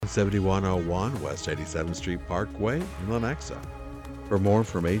7101 West 87th Street Parkway in Lenexa. For more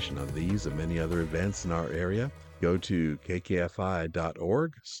information on these and many other events in our area, go to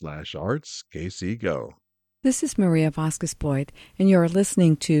kkfi.org/artskcgo. This is Maria Vasquez-Boyd, and you're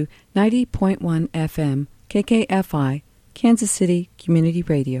listening to 90.1 FM, KKFI, Kansas City Community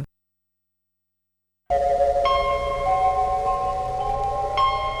Radio.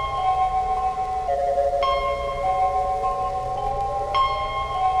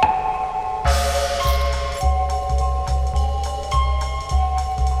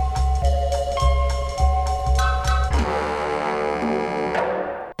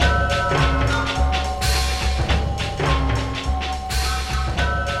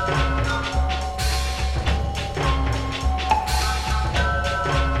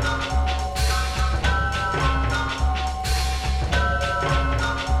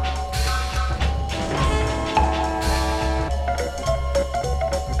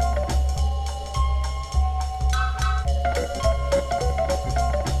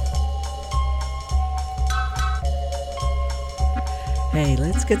 Hey,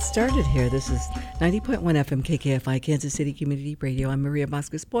 let's get started here. This is 90.1 FM KKFI, Kansas City Community Radio. I'm Maria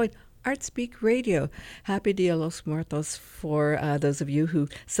Vasquez-Boyd, Artspeak Radio. Happy Dia los Muertos for those of you who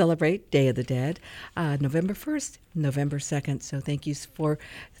celebrate Day of the Dead, November 1st, November 2nd. So thank you for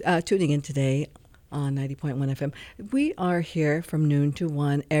tuning in today on 90.1 FM. We are here from noon to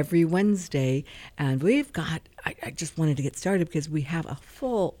 1 every Wednesday, and we've got, I just wanted to get started because we have a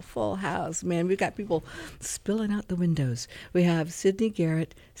full house. Man, we've got people spilling out the windows. We have Sydney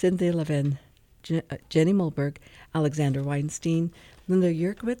Garrett, Cynthia Levin, Jenny Mulberg, Alexander Weinstein, Linda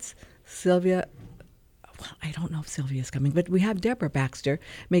Yerkowitz, Sylvia, well, I don't know if Sylvia's coming, but we have Deborah Baxter,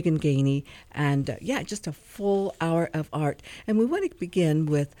 Megan Gainey, and just a full hour of art. And we want to begin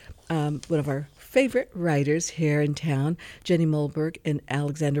with one of our favorite writers here in town, Jenny Mulberg and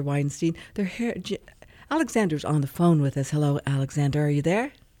Alexander Weinstein. They're here. Alexander's on the phone with us. Hello, Alexander. Are you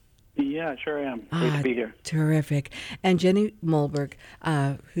there? Yeah, sure I am. Great to be here. Terrific. And Jenny Mulberg,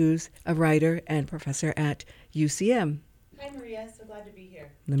 who's a writer and professor at UCM. Hi, Maria. So glad to be here.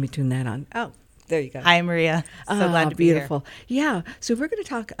 Let me tune that on. Oh, there you go. Hi, Maria. So glad to be beautiful. Yeah. So we're going to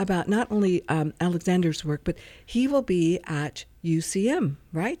talk about not only Alexander's work, but he will be at UCM,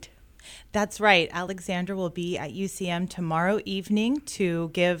 right? That's right. Alexander will be at UCM tomorrow evening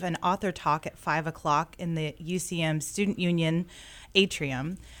to give an author talk at 5 o'clock in the UCM Student Union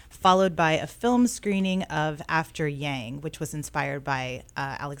atrium, followed by a film screening of After Yang, which was inspired by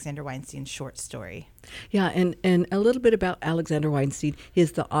Alexander Weinstein's short story. Yeah, and a little bit about Alexander Weinstein. He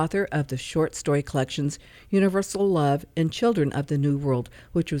is the author of the short story collections Universal Love and Children of the New World,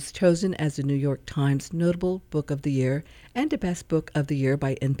 which was chosen as the New York Times Notable Book of the Year and a Best Book of the Year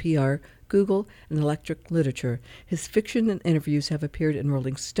by NPR, Google, and Electric Literature. His fiction and interviews have appeared in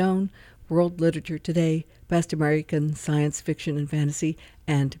Rolling Stone, World Literature Today, Best American Science Fiction and Fantasy,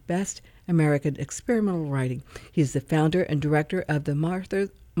 and Best American Experimental Writing. He is the founder and director of the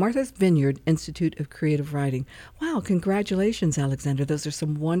Martha's Vineyard Institute of Creative Writing. Wow, congratulations, Alexander. Those are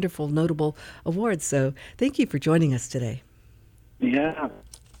some wonderful, notable awards. So thank you for joining us today. Yeah,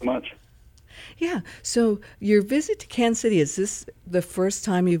 so much. Yeah, so your visit to Kansas City, is this the first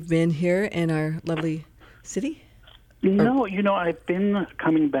time you've been here in our lovely city? No, I've been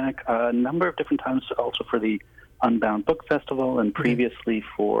coming back a number of different times also for the Unbound Book Festival and previously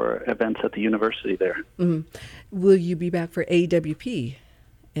for events at the university there. Mm-hmm. Will you be back for AWP?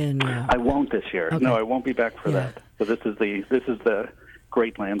 I won't this year. Okay. No, I won't be back for that. So this is the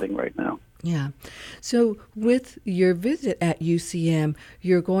Great Landing right now. Yeah. So with your visit at UCM,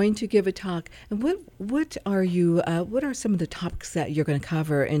 you're going to give a talk. And what are some of the topics that you're going to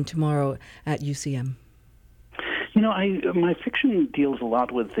cover in tomorrow at UCM? My fiction deals a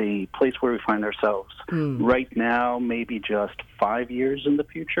lot with the place where we find ourselves right now, maybe just 5 years in the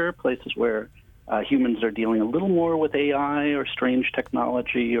future, places where humans are dealing a little more with AI or strange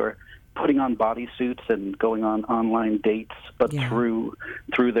technology or putting on bodysuits and going on online dates, but through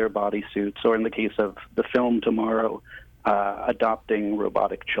their bodysuits, or in the case of the film tomorrow, adopting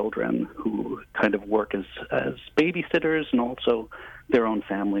robotic children who kind of work as babysitters and also their own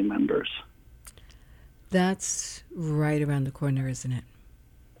family members. That's right around the corner, isn't it?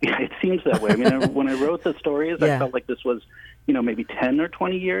 Yeah, it seems that way. I mean, when I wrote the stories, I felt like this was, maybe 10 or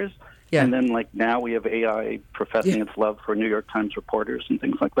 20 years. Yeah. And then, now we have AI professing its love for New York Times reporters and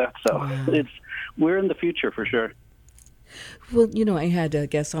things like that. So we're in the future for sure. Well, I had a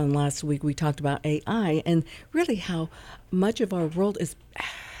guest on last week. We talked about AI and really how much of our world is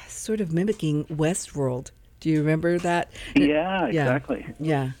sort of mimicking Westworld. Do you remember that? Yeah, exactly.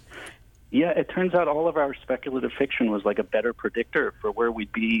 Yeah. Yeah, it turns out all of our speculative fiction was like a better predictor for where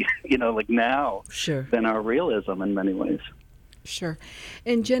we'd be, like now Sure. than our realism in many ways. Sure.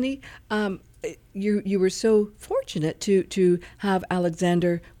 And Jenny, you were so fortunate to have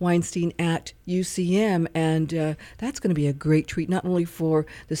Alexander Weinstein at UCM, and that's going to be a great treat, not only for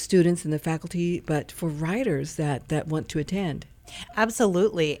the students and the faculty, but for writers that want to attend.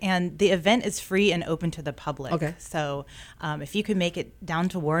 Absolutely. And the event is free and open to the public. Okay. So if you could make it down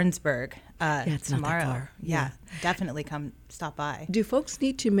to Warrensburg it's tomorrow, not that far. yeah, definitely come stop by. Do folks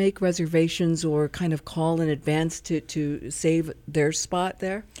need to make reservations or kind of call in advance to save their spot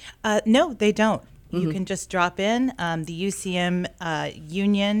there? No, they don't. You can just drop in. The UCM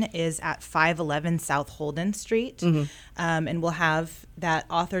Union is at 511 South Holden Street. And we'll have that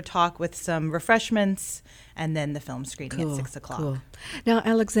author talk with some refreshments and then the film screening at 6 o'clock. Cool. Now,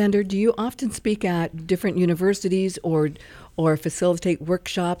 Alexander, do you often speak at different universities or facilitate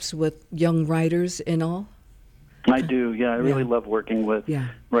workshops with young writers and all? I do, yeah. I really love working with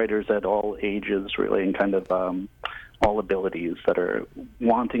writers at all ages, really, and kind of all abilities that are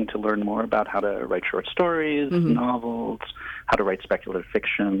wanting to learn more about how to write short stories, novels, how to write speculative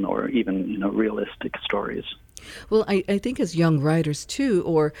fiction, or even realistic stories. Well, I think as young writers too,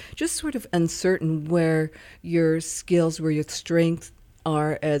 or just sort of uncertain where your skills, where your strengths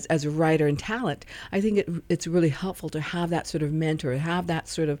are as a writer and talent, I think it's really helpful to have that sort of mentor, have that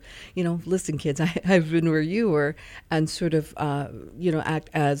sort of, listen, kids, I've been where you were, and sort of, act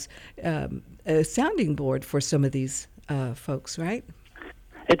as a sounding board for some of these folks, right?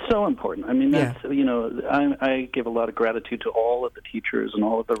 It's so important. I mean, that's, I give a lot of gratitude to all of the teachers and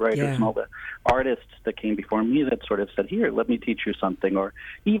all of the writers and all the artists that came before me that sort of said, here, let me teach you something, or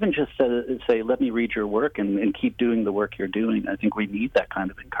even just say, let me read your work and keep doing the work you're doing. I think we need that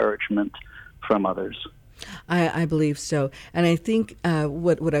kind of encouragement from others. I believe so. And I think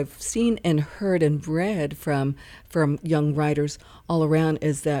what I've seen and heard and read from young writers all around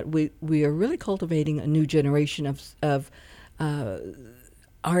is that we are really cultivating a new generation of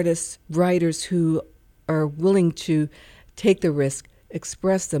artists, writers who are willing to take the risk,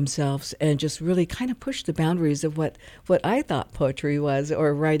 express themselves, and just really kind of push the boundaries of what I thought poetry was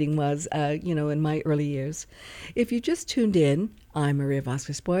or writing was, in my early years. If you just tuned in, I'm Maria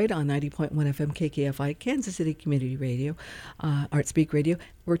Vasquez-Boyd on 90.1 FM KKFI, Kansas City Community Radio, Artspeak Radio.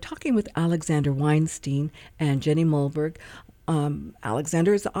 We're talking with Alexander Weinstein and Jenny Mulberg.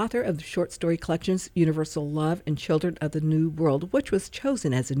 Alexander is the author of the short story collections Universal Love and Children of the New World, which was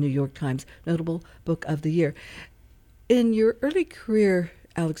chosen as a New York Times Notable Book of the Year. In your early career,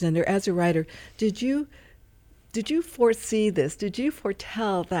 Alexander, as a writer, did you foresee this? Did you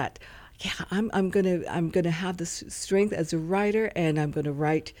foretell that? Yeah, I'm gonna have this strength as a writer, and I'm gonna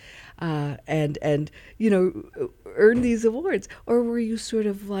write, and earn these awards, or were you sort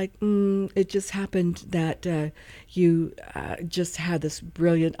of like, it just happened that you just had this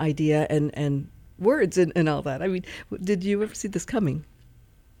brilliant idea and words and all that? I mean, did you ever see this coming?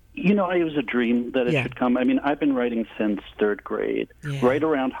 It was a dream that it should come. I mean, I've been writing since third grade, right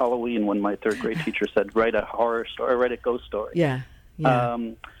around Halloween when my third grade teacher said, write a horror story, or write a ghost story. Yeah.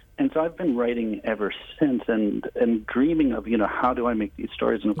 And so I've been writing ever since and dreaming of, how do I make these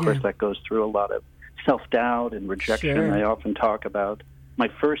stories? And, of course, that goes through a lot of self-doubt and rejection. Sure. I often talk about my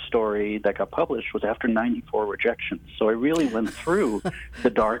first story that got published was after 94 rejections. So I really went through the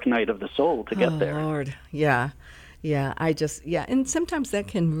dark night of the soul to get there. Oh, Lord. Yeah. And sometimes that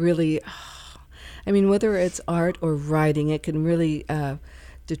can really, I mean, whether it's art or writing, it can really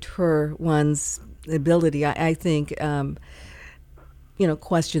deter one's ability, I think,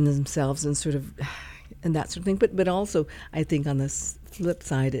 question themselves and sort of, and that sort of thing. But also, I think on the flip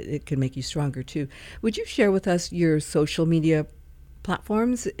side, it can make you stronger too. Would you share with us your social media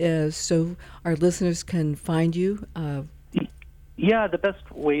platforms so our listeners can find you? Yeah, the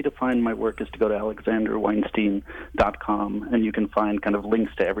best way to find my work is to go to alexanderweinstein.com, and you can find kind of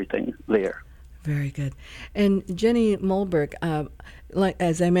links to everything there. Very good. And Jenny Mulberg,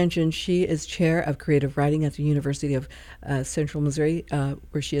 as I mentioned, she is chair of creative writing at the University of Central Missouri,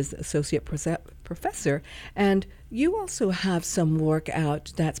 where she is associate professor. And you also have some work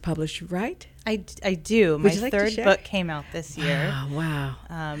out that's published, right? I do. My third book came out this year. Wow.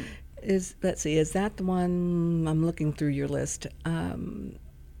 Is that the one? I'm looking through your list.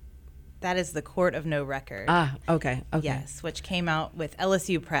 That is The Court of No Record. Okay. Yes, which came out with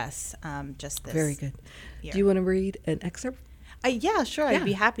LSU Press just this Very good. year. Do you want to read an excerpt? Yeah, sure. I'd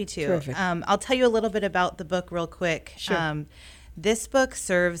be happy to. Terrific. I'll tell you a little bit about the book real quick. Sure. This book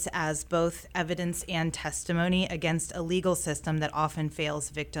serves as both evidence and testimony against a legal system that often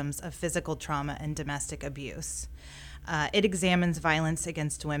fails victims of physical trauma and domestic abuse. It examines violence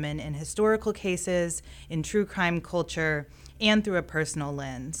against women in historical cases, in true crime culture, and through a personal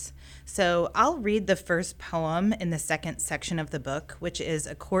lens. So I'll read the first poem in the second section of the book, which is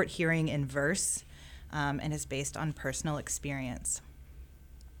a court hearing in verse, and is based on personal experience.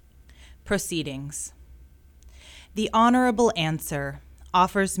 Proceedings. The honorable answer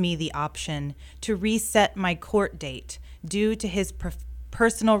offers me the option to reset my court date due to his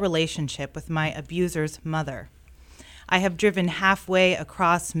personal relationship with my abuser's mother. I have driven halfway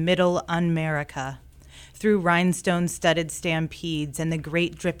across middle America, through rhinestone-studded stampedes and the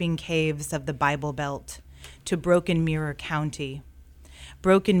great dripping caves of the Bible Belt, to Broken Mirror County.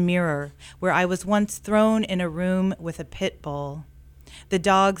 Broken Mirror, where I was once thrown in a room with a pit bull. The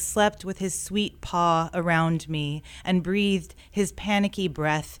dog slept with his sweet paw around me and breathed his panicky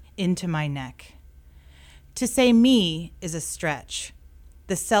breath into my neck. To say me is a stretch.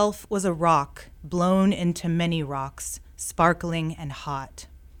 The self was a rock blown into many rocks, sparkling and hot.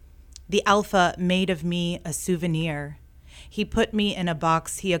 The alpha made of me a souvenir. He put me in a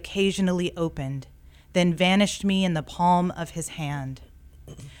box he occasionally opened, then vanished me in the palm of his hand.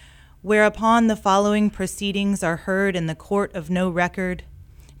 Whereupon the following proceedings are heard in the court of no record.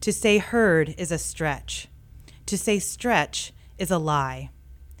 To say heard is a stretch. To say stretch is a lie.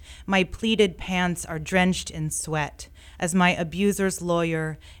 My pleated pants are drenched in sweat as my abuser's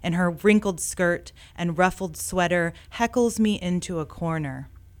lawyer, in her wrinkled skirt and ruffled sweater, heckles me into a corner.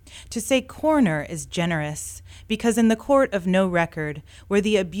 To say corner is generous, because in the court of no record, where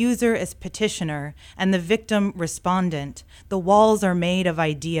the abuser is petitioner and the victim respondent, the walls are made of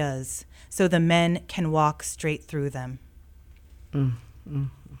ideas, so the men can walk straight through them.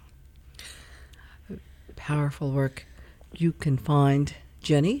 Powerful work. You can find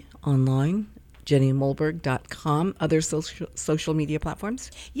Jenny online, jennymolberg.com, other social media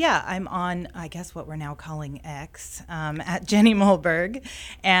platforms? Yeah, I'm on, I guess what we're now calling X, at Jenny Molberg.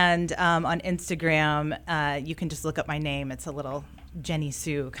 And on Instagram, you can just look up my name. It's a little Jenny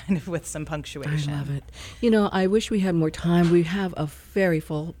Sue, kind of with some punctuation. I love it. You know, I wish we had more time. We have a very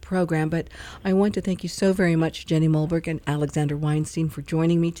full program, but I want to thank you so very much, Jenny Molberg and Alexander Weinstein, for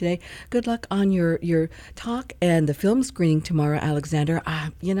joining me today. Good luck on your talk and the film screening tomorrow, Alexander.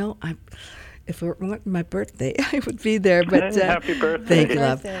 If it weren't my birthday, I would be there. But happy birthday! Thank you,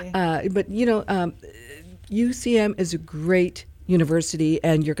 love. But UCM is a great university,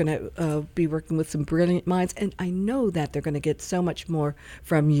 and you're going to be working with some brilliant minds. And I know that they're going to get so much more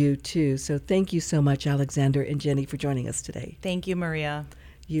from you too. So thank you so much, Alexander and Jenny, for joining us today. Thank you, Maria.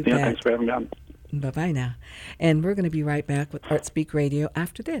 You bet. Thanks for having me on. Bye-bye now. And we're going to be right back with Artspeak Radio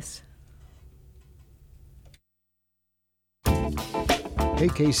after this. Hey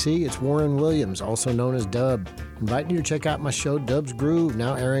KC, it's Warren Williams, also known as Dub. Inviting you to check out my show Dub's Groove,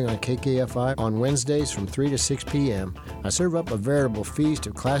 now airing on KKFI on Wednesdays from 3 to 6 p.m. I serve up a veritable feast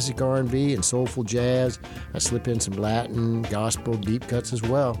of classic R&B and soulful jazz. I slip in some Latin, gospel, deep cuts as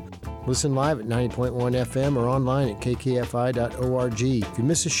well. Listen live at 90.1 FM or online at kkfi.org. If you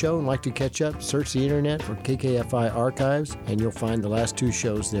miss a show and like to catch up, search the internet for KKFI archives and you'll find the last 2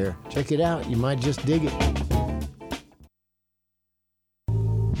 shows there. Check it out, you might just dig it.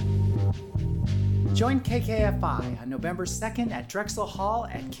 Join KKFI on November 2nd at Drexel Hall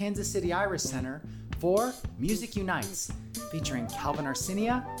at Kansas City Iris Center for Music Unites, featuring Calvin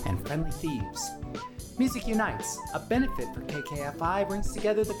Arsinia and Friendly Thieves. Music Unites, a benefit for KKFI, brings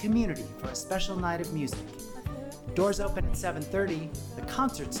together the community for a special night of music. Doors open at 7:30. The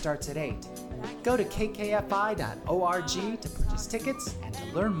concert starts at 8. Go to kkfi.org to purchase tickets and to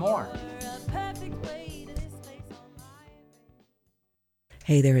learn more.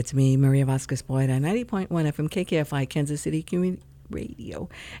 Hey there, it's me, Maria Vasquez Boyd on 90.1 FM KKFI, Kansas City Community Radio.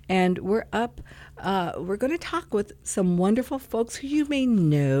 And we're going to talk with some wonderful folks who you may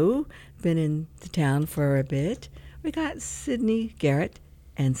know, been in the town for a bit. We got Sydney Garrett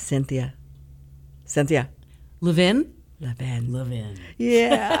and Cynthia. Levin.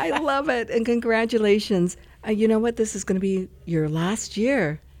 Yeah, I love it. And congratulations. You know what? This is going to be your last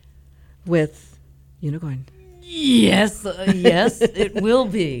year with Unicorn. Yes, it will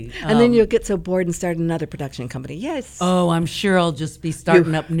be. And then you'll get so bored and start another production company. Yes. Oh, I'm sure I'll just be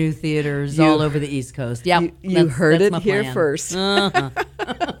starting up new theaters all over the East Coast. Yeah, you heard it here plan. First.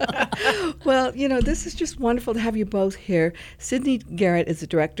 Well, this is just wonderful to have you both here. Sydney Garrett is the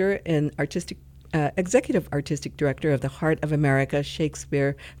director and artistic executive artistic director of the Heart of America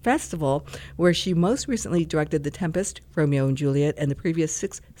Shakespeare Festival, where she most recently directed The Tempest, Romeo and Juliet, and the previous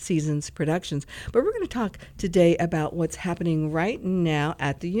 6 seasons productions. But we're going to talk today about what's happening right now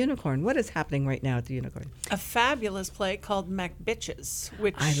at the Unicorn. What is happening right now at the Unicorn? A fabulous play called MacBitches,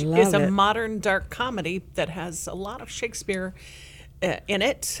 which I is love a it. modern dark comedy that has a lot of Shakespeare in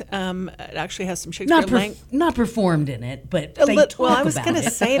it. It actually has some Shakespeare Not performed in it, but A they lit- talk well, I was about going to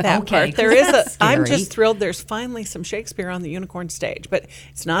it. say that Okay, part. There 'cause is a. that's I'm scary. just thrilled. There's finally some Shakespeare on the Unicorn stage, but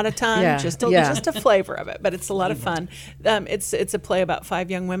it's not a ton. Yeah, Just yeah. a flavor of it. But it's a lot of fun. It's a play about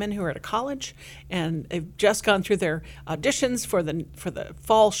 5 young women who are at a college, and they've just gone through their auditions for the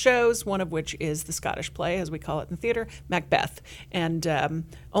fall shows. One of which is the Scottish play, as we call it in the theater, Macbeth, and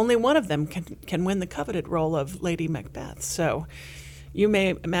only one of them can win the coveted role of Lady Macbeth. So. You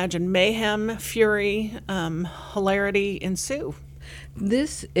may imagine mayhem, fury, hilarity ensue.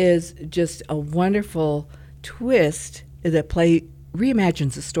 This is just a wonderful twist. The play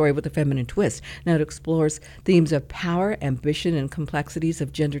reimagines the story with a feminine twist. Now it explores themes of power, ambition, and complexities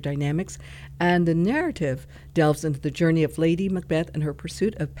of gender dynamics, and the narrative delves into the journey of Lady Macbeth and her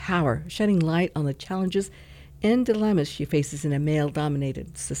pursuit of power, shedding light on the challenges and dilemmas she faces in a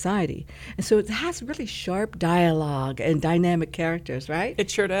male-dominated society. And so it has really sharp dialogue and dynamic characters, right? It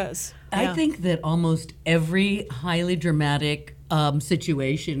sure does. I Yeah. think that almost every highly dramatic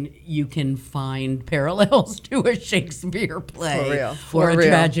situation you can find parallels to a Shakespeare play, For real. or For a real.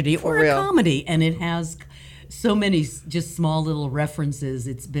 tragedy, For or real. a comedy, and it has so many just small little references.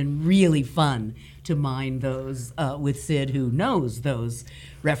 It's been really fun to mine those with Sid, who knows those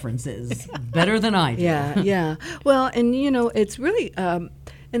references better than I do. Yeah, yeah. Well, and it's really, and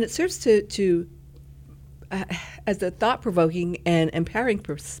it serves to as a thought-provoking and empowering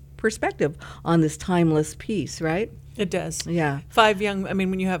perspective on this timeless piece, right? It does. Yeah.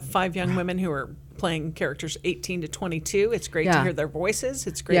 When you have 5 young women who are playing characters 18 to 22, it's great to Yeah. hear their voices.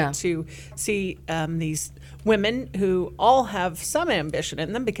 It's great Yeah. to see these women who all have some ambition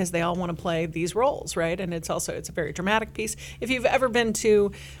in them because they all want to play these roles, right? And it's a very dramatic piece. If you've ever been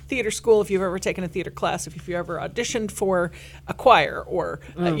to theater school, if you've ever taken a theater class, if you've ever auditioned for a choir or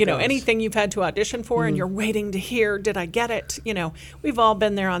anything you've had to audition for and you're waiting to hear, did I get it? We've all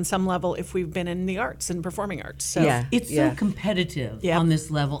been there on some level if we've been in the arts and performing arts. So Yeah. It's so competitive Yep. on this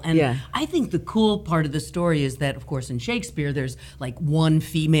level. And Yeah. I think the cool part of the story is that, of course, in Shakespeare, there's like one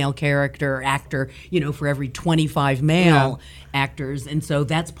female character or actor, for every 25 male actors. And so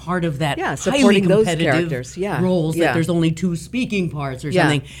that's part of that Yeah, highly supporting those competitive characters. Yeah. roles, Yeah. that there's only 2 speaking parts or Yeah.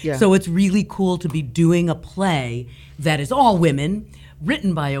 something. Yeah. So it's really cool to be doing a play that is all women,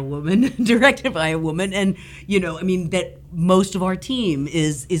 written by a woman, directed by a woman, and that most of our team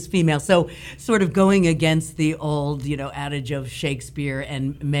is female. So sort of going against the old adage of Shakespeare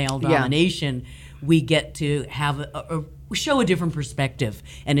and male domination, we get to have show a different perspective,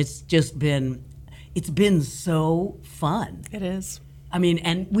 and it's been so fun. it is. I mean,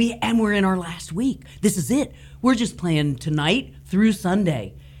 and we're in our last week. This is it. We're just playing tonight through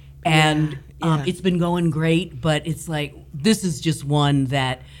Sunday, and it's been going great. But it's like, this is just one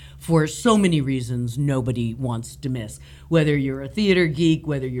that, for so many reasons, nobody wants to miss. Whether you're a theater geek,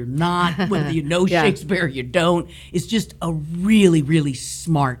 whether you're not, whether you know Shakespeare or you don't, it's just a really, really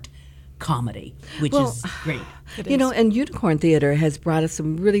smart comedy, which is great. And Unicorn Theater has brought us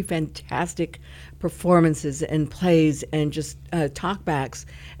some really fantastic performances and plays and just talkbacks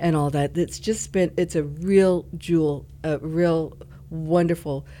and all that. It's a real jewel, a real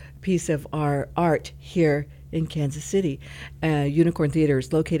wonderful piece of our art here in Kansas City. Unicorn Theater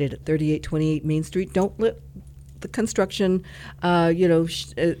is located at 3828 Main Street. Don't let the construction,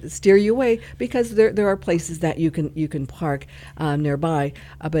 steer you away, because there are places that you can park nearby.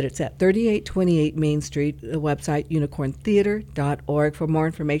 But it's at 3828 Main Street. The website unicorntheater.org for more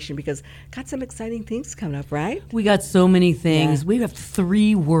information, because got some exciting things coming up, right? We got so many things. Yeah. We have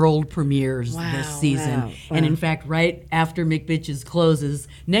 3 world premieres Wow, this season. wow, And wow. in fact, right after McBitches closes,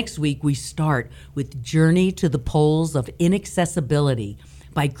 next week we start with Journey to the Poles of Inaccessibility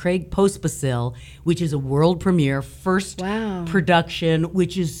by Craig Pospisil, which is a world premiere, first Wow. production,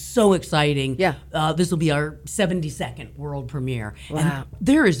 which is so exciting. Yeah. This will be our 72nd world premiere. Wow. And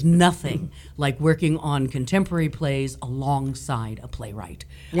there is nothing like working on contemporary plays alongside a playwright.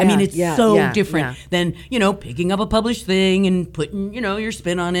 I mean, it's so different than, picking up a published thing and putting, your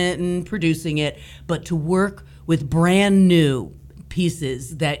spin on it and producing it. But to work with brand new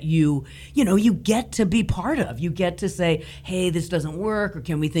pieces that you get to be part of. You get to say, hey, this doesn't work, or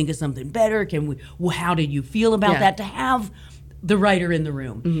can we think of something better? How did you feel about that? To have the writer in the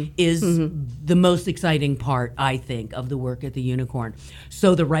room is the most exciting part, I think, of the work at the Unicorn.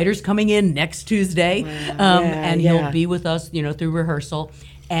 So the writer's coming in next Tuesday, and he'll be with us, through rehearsal.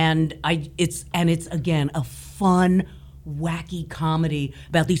 And it's again a fun, wacky comedy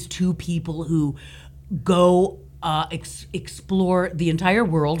about these two people who go explore the entire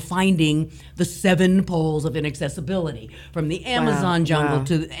world, finding the 7 poles of inaccessibility, from the Amazon jungle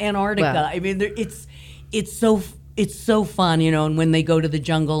to Antarctica. Wow. I mean, it's so fun, and when they go to the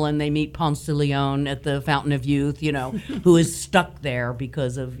jungle and they meet Ponce de Leon at the Fountain of Youth, who is stuck there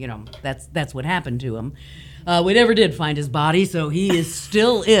because of, that's what happened to him. We never did find his body, so he is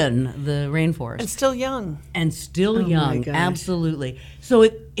still in the rainforest. And still young. Oh my gosh. Absolutely. So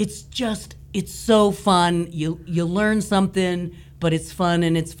it's so fun. You learn something, but it's fun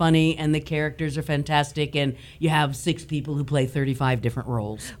and it's funny, and the characters are fantastic, and you have 6 people who play 35 different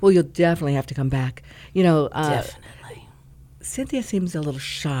roles. Well, you'll definitely have to come back. Definitely. Cynthia seems a little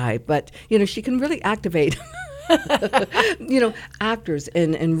shy, but she can really activate actors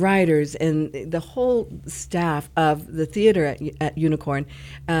and writers and the whole staff of the theater at Unicorn.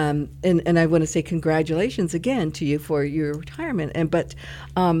 And I want to say congratulations again to you for your retirement.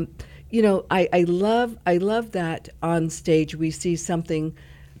 I love that on stage we see something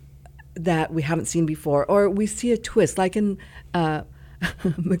that we haven't seen before, or we see a twist, like in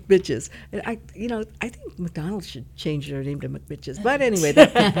McBitches. And I think McDonald's should change their name to McBitches. But anyway,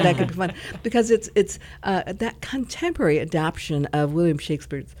 that could be fun because it's that contemporary adaptation of William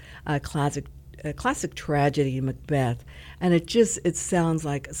Shakespeare's classic tragedy, Macbeth, and it sounds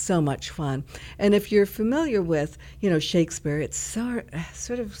like so much fun. And if you're familiar with Shakespeare, it's sort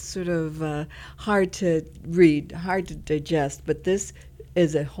of hard to read, hard to digest. But this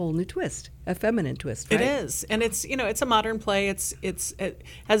is a whole new twist, a feminine twist, right? It is, and it's it's a modern play. It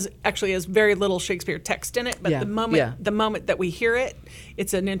has very little Shakespeare text in it, but the moment that we hear it,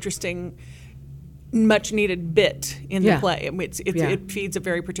 it's an interesting, much needed bit in the play. It feeds a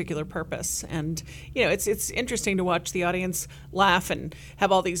very particular purpose, and it's interesting to watch the audience laugh and have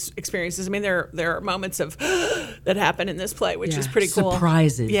all these experiences. I mean, there are moments of that happen in this play, which is pretty cool.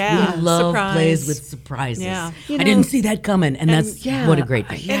 Surprises. Yeah, we love surprise. plays with surprises. Yeah. I didn't see that coming, and that's what a great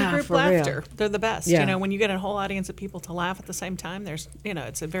thing. And group for laughter, real. they're the best. Yeah. When you get a whole audience of people to laugh at the same time, there's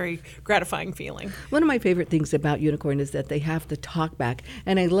it's a very gratifying feeling. One of my favorite things about Unicorn is that they have the talk back,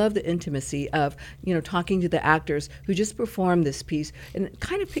 and I love the intimacy of talking to the actors who just perform this piece and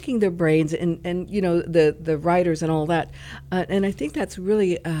kind of picking their brains and the writers and all that. And I think that's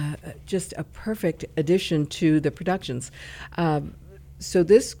really just a perfect addition to the productions. So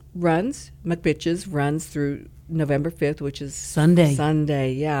this McBitches runs through November 5th, which is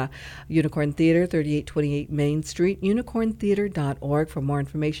Sunday, yeah. Unicorn Theater, 3828 Main Street, unicorntheater.org for more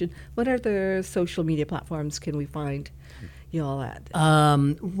information. What other social media platforms can we find you all at? There's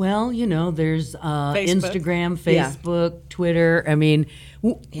Instagram, Facebook, Twitter. I mean,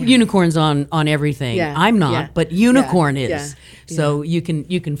 Unicorn's on everything. Yeah. I'm not, but Unicorn is. Yeah. So you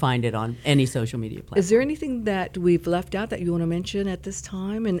can find it on any social media platform. Is there anything that we've left out that you want to mention at this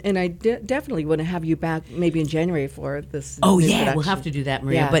time? And I definitely want to have you back maybe in January for this. Oh, new yeah, production. we'll have to do that,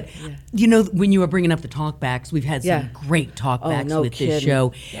 Maria. Yeah, But, when you were bringing up the talkbacks, we've had some great talkbacks with this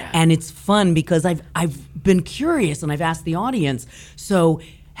show. Yeah. And it's fun because I've been curious and I've asked the audience, so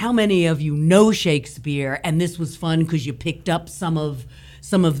how many of you know Shakespeare? And this was fun because you picked up some of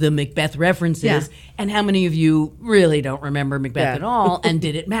the Macbeth references, and how many of you really don't remember Macbeth at all, and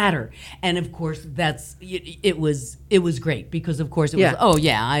did it matter? And of course, it was great because of course it was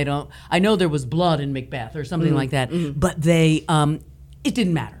I know there was blood in Macbeth or something like that, but they it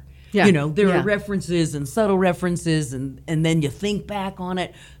didn't matter. Yeah. There are references and subtle references, and then you think back on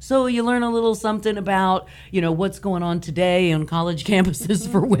it. So you learn a little something about, what's going on today on college campuses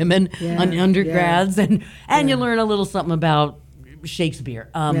for women, on undergrads, and you learn a little something about Shakespeare.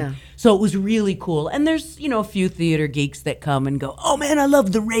 So it was really cool. And there's, a few theater geeks that come and go, oh man, I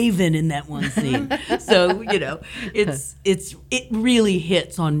love the Raven in that one scene. So, it really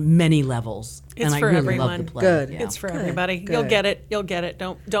hits on many levels. It's and for I really everyone. love the play. Good. Yeah. It's for everybody. Good. You'll get it.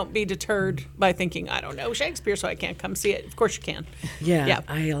 Don't be deterred by thinking, I don't know Shakespeare, so I can't come see it. Of course you can. Yeah.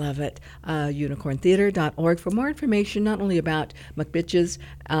 I love it. Unicorntheater.org for more information, not only about McBitches,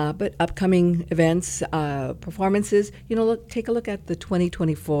 but upcoming events, performances. Take a look at the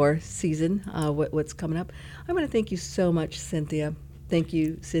 2024 season, what's coming up. I want to thank you so much, Cynthia. Thank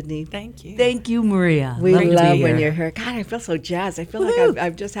you, Sydney. Thank you. Thank you, Maria. We Love to love be when here. you're here. God, I feel so jazzed. I feel like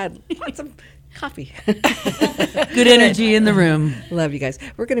I've just had lots of coffee. Good energy in the room. Love you guys.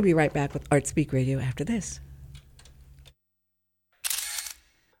 We're going to be right back with Artspeak Radio after this.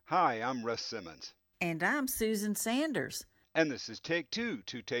 Hi, I'm Russ Simmons. And I'm Susan Sanders. And this is Take Two,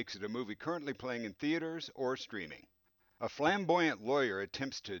 two takes at a movie currently playing in theaters or streaming. A flamboyant lawyer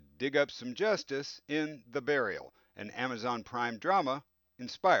attempts to dig up some justice in The Burial, an Amazon Prime drama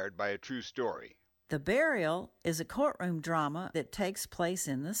inspired by a true story. The Burial is a courtroom drama that takes place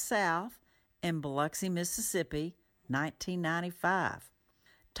in the South, in Biloxi, Mississippi, 1995.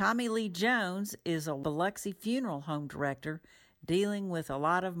 Tommy Lee Jones is a Biloxi funeral home director dealing with a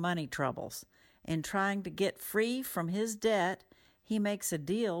lot of money troubles. In trying to get free from his debt, he makes a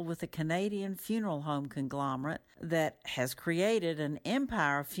deal with a Canadian funeral home conglomerate that has created an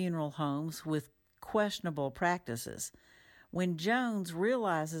empire of funeral homes with questionable practices. When Jones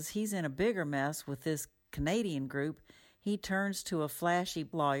realizes he's in a bigger mess with this Canadian group, he turns to a flashy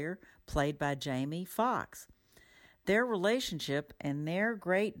lawyer played by Jamie Foxx. Their relationship and their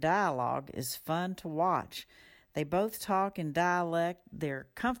great dialogue is fun to watch. They both talk in dialect they're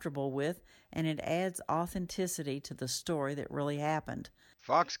comfortable with, and it adds authenticity to the story that really happened.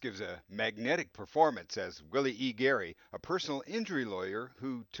 Fox gives a magnetic performance as Willie E. Gary, a personal injury lawyer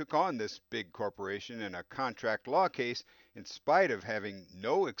who took on this big corporation in a contract law case in spite of having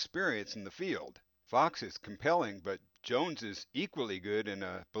no experience in the field. Fox is compelling, but Jones is equally good in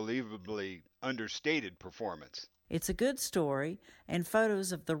a believably understated performance. It's a good story, and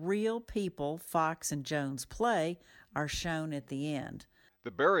photos of the real people Fox and Jones play are shown at the end.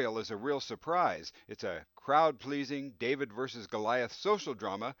 The Burial is a real surprise. It's a crowd-pleasing David versus Goliath social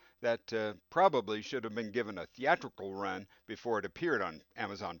drama that probably should have been given a theatrical run before it appeared on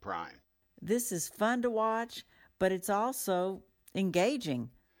Amazon Prime. This is fun to watch, but it's also engaging.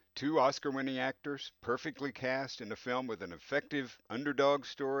 Two Oscar-winning actors, perfectly cast in a film with an effective underdog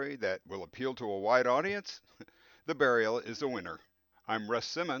story that will appeal to a wide audience. The Burial is a winner. I'm Russ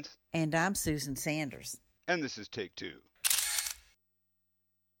Simmons. And I'm Susan Sanders. And this is Take Two.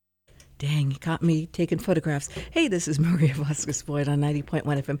 Dang, you caught me taking photographs. Hey, this is Maria Vasquez-Boyd on 90.1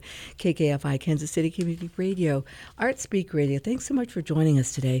 FM KKFI, Kansas City Community Radio, Artspeak Radio. Thanks so much for joining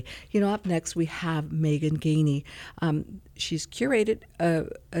us today. Up next we have Megan Gainey. She's curated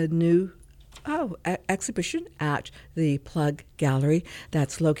a new exhibition at the Plug Gallery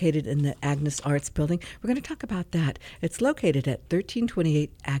that's located in the Agnes Arts Building. We're going to talk about that. It's located at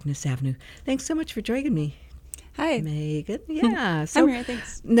 1328 Agnes Avenue. Thanks so much for joining me. Hi. Megan. Yeah. I'm here,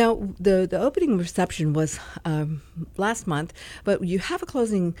 thanks. Now, the opening reception was last month, but you have a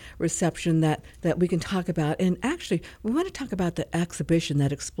closing reception that we can talk about. And actually, we want to talk about the exhibition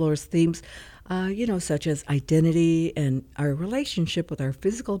that explores themes, such as identity and our relationship with our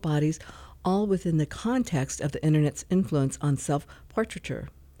physical bodies, all within the context of the Internet's influence on self-portraiture,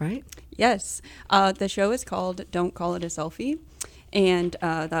 right? Yes. The show is called Don't Call It a Selfie, and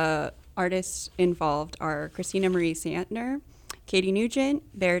the artists involved are Christina Marie Santner, Katie Nugent,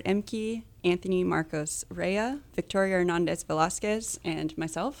 Barrett Emke, Anthony Marcos Rea, Victoria Hernandez Velasquez, and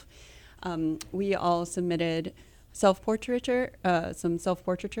myself. We all submitted some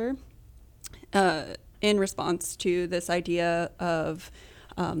self-portraiture in response to this idea of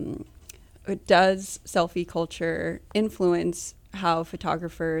does selfie culture influence how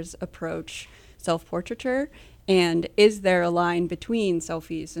photographers approach self-portraiture, and is there a line between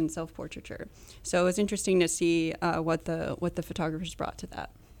selfies and self-portraiture? So it was interesting to see what the photographers brought to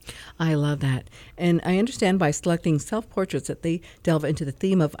that. I love that. And I understand by selecting self-portraits that they delve into the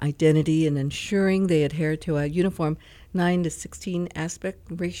theme of identity and ensuring they adhere to a uniform 9:16 aspect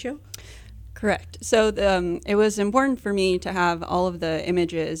ratio. Correct. So it was important for me to have all of the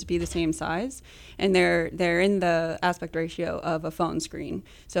images be the same size, and they're in the aspect ratio of a phone screen.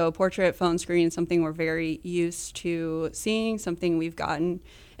 So a portrait phone screen is something we're very used to seeing, something we've gotten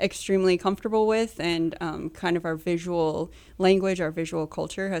extremely comfortable with, and kind of our visual language, our visual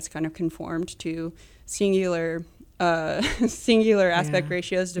culture has kind of conformed to singular aspect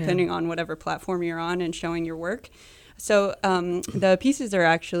ratios depending on whatever platform you're on and showing your work. So the pieces are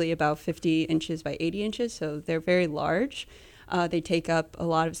actually about 50 inches by 80 inches, so they're very large. They take up a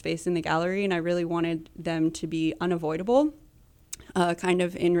lot of space in the gallery, and I really wanted them to be unavoidable, kind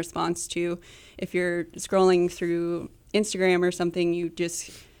of in response to if you're scrolling through Instagram or something, you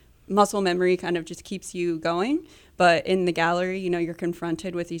just muscle memory kind of just keeps you going. But in the gallery, you're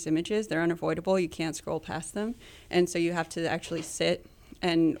confronted with these images. They're unavoidable. You can't scroll past them. And so you have to actually sit,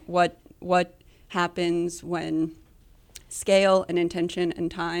 and what happens when scale and intention and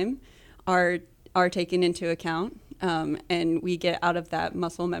time are taken into account, and we get out of that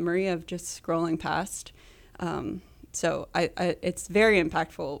muscle memory of just scrolling past. So it's very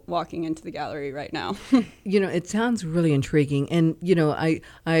impactful walking into the gallery right now. It sounds really intriguing, and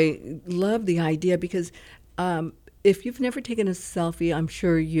I love the idea because if you've never taken a selfie, I'm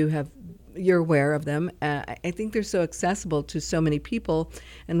sure you have you're aware of them. I think they're so accessible to so many people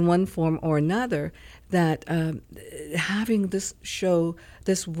in one form or another that having this show,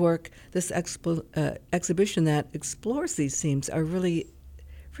 this work, this exhibition that explores these themes are really,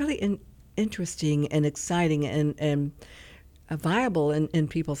 really interesting and exciting and viable in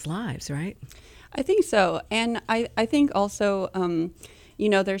people's lives, right? I think so. And I think also,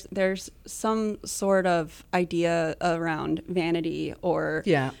 there's some sort of idea around vanity or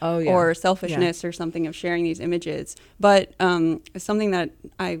or selfishness or something of sharing these images. But something that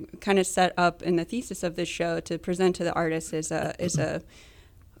I kind of set up in the thesis of this show to present to the artists is a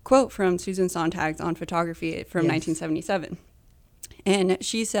quote from Susan Sontag's On Photography from 1977. And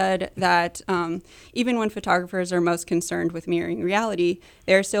she said that even when photographers are most concerned with mirroring reality,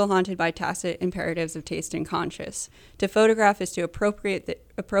 they are still haunted by tacit imperatives of taste and conscience. To photograph is to appropriate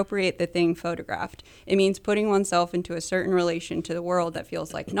the thing photographed. It means putting oneself into a certain relation to the world that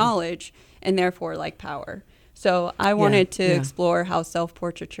feels like knowledge and therefore like power. So I wanted to explore how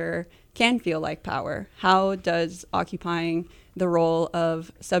self-portraiture can feel like power. How does occupying the role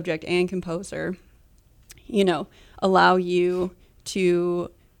of subject and composer, allow you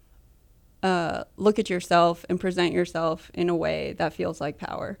to look at yourself and present yourself in a way that feels like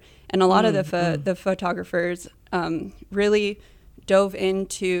power. And a lot of the photographers really dove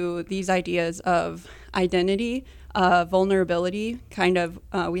into these ideas of identity, vulnerability. Kind of,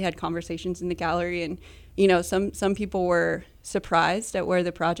 we had conversations in the gallery, and some people were surprised at where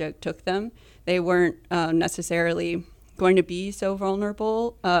the project took them. They weren't necessarily going to be so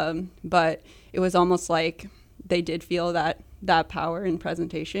vulnerable, but it was almost like they did feel that power in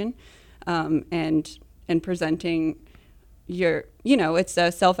presentation, and presenting your, it's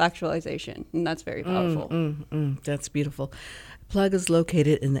a self-actualization, and that's very powerful. That's beautiful. Plug is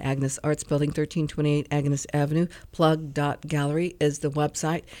located in the Agnes Arts Building, 1328 Agnes Avenue. Plug.gallery is the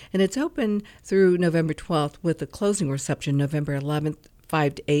website, and it's open through November 12th with a closing reception November 11th,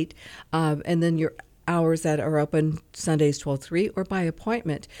 5 to 8, and then your hours that are open Sundays 12 to 3 or by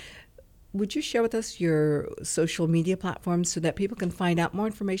appointment. Would you share with us your social media platforms so that people can find out more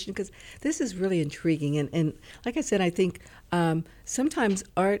information? Because this is really intriguing. And like I said, I think sometimes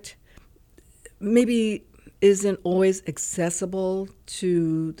art maybe isn't always accessible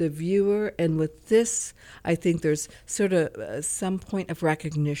to the viewer. And with this, I think there's sort of some point of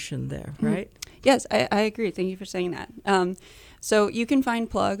recognition there, right? Yes, I agree. Thank you for saying that. So you can find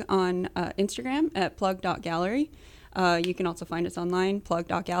Plug on Instagram at plug.gallery. You can also find us online,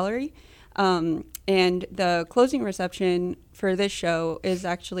 plug.gallery. And the closing reception for this show is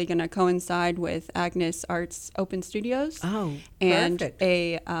actually going to coincide with Agnes Arts Open Studios. Oh, and perfect.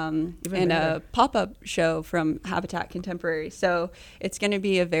 a pop-up show from Habitat Contemporary. So it's going to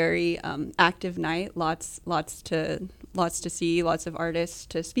be a very active night. Lots to see, lots of artists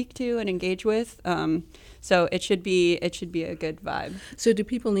to speak to and engage with. So it should be a good vibe. So do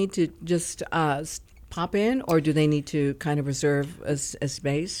people need to just pop in, or do they need to kind of reserve a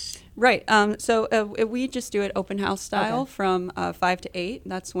space? Right. So we just do it open house style from 5 to 8.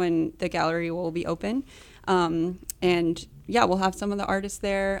 That's when the gallery will be open. And yeah, we'll have some of the artists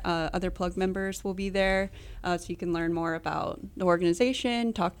there. Other Plug members will be there, so you can learn more about the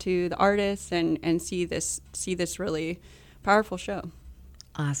organization, talk to the artists, and see this really powerful show.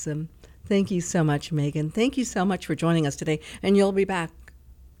 Awesome. Thank you so much, Megan. Thank you so much for joining us today. And you'll be back.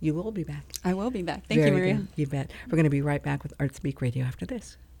 You will be back. I will be back. Thank you, Maria. Good. You bet. We're going to be right back with Artspeak Radio after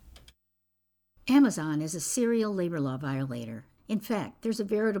this. Amazon is a serial labor law violator. In fact, there's a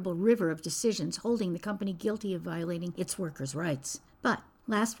veritable river of decisions holding the company guilty of violating its workers' rights. But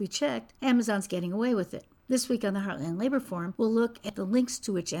last we checked, Amazon's getting away with it. This week on the Heartland Labor Forum, we'll look at the links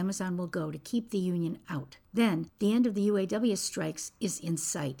to which Amazon will go to keep the union out. Then, the end of the UAW strikes is in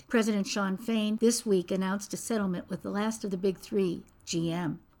sight. President Shawn Fain this week announced a settlement with the last of the big three,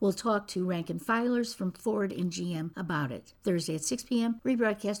 GM. We'll talk to rank and filers from Ford and GM about it. Thursday at 6 p.m.,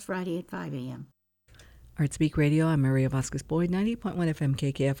 rebroadcast Friday at 5 a.m. Artspeak Radio, I'm Maria Vasquez-Boyd, 90.1 FM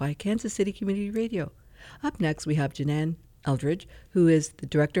KKFI, Kansas City Community Radio. Up next, we have Janan Eldridge, who is the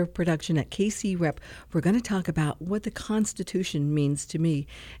Director of Production at KC Rep. We're going to talk about what the Constitution means to me.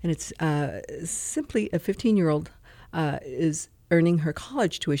 And it's simply a 15-year-old is earning her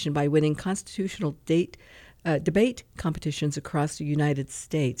college tuition by winning constitutional debate competitions across the United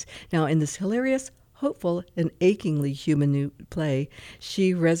States. Now, in this hilarious, hopeful, and achingly human new play,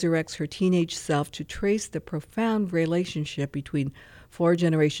 she resurrects her teenage self to trace the profound relationship between 4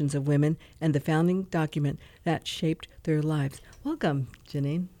 generations of women and the founding document that shaped their lives. Welcome,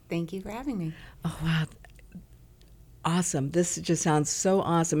 Janine. Thank you for having me. Oh, wow. Awesome. This just sounds so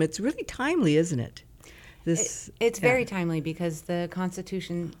awesome. It's really timely, isn't it? It's very timely because the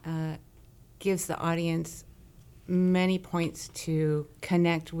Constitution gives the audience many points to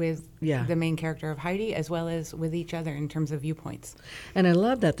connect with the main character of Heidi as well as with each other in terms of viewpoints. And I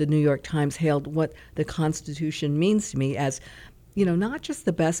love that the New York Times hailed What the Constitution Means to Me as, you know, not just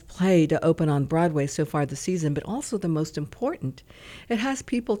the best play to open on Broadway so far this season, but also the most important. It has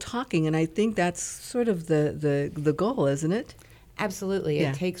people talking, and I think that's sort of the goal, isn't it? Absolutely.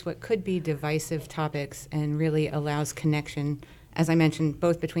 It takes what could be divisive topics and really allows connection, as I mentioned,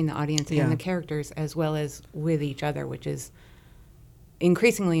 both between the audience and the characters as well as with each other, which is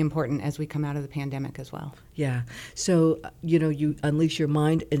increasingly important as we come out of the pandemic as well. Yeah. So, you know, you unleash your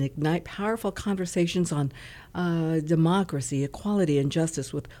mind and ignite powerful conversations on democracy, equality, and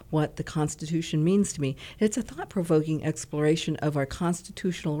justice with What the Constitution Means to Me. It's a thought-provoking exploration of our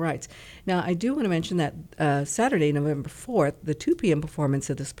constitutional rights. Now, I do want to mention that Saturday, November 4th, the 2 p.m.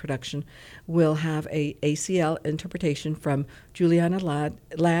 performance of this production will have a ACL interpretation from Juliana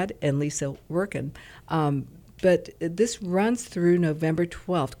Ladd and Lisa Workin. But this runs through November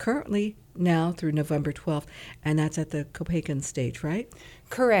 12th, currently now through November 12th, and that's at the Copacan stage, right?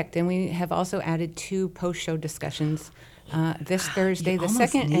 Correct, and we have also added 2 post-show discussions this Thursday the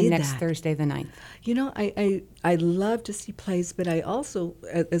 2nd and next Thursday the 9th. You know, I love to see plays, but I also,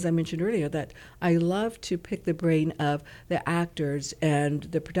 as I mentioned earlier, that I love to pick the brain of the actors and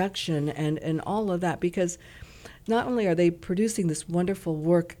the production and all of that, because not only are they producing this wonderful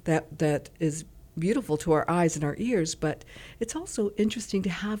work that is beautiful to our eyes and our ears, but it's also interesting to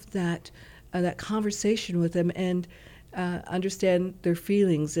have that conversation with them and understand their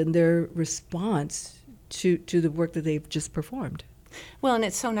feelings and their response to the work that they've just performed. Well, and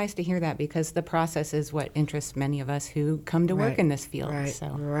it's so nice to hear that, because the process is what interests many of us who come to work in this field.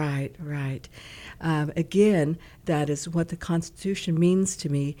 Right. Again, that is What the Constitution Means to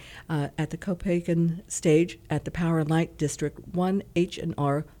Me at the Copacan stage at the Power and Light District, 1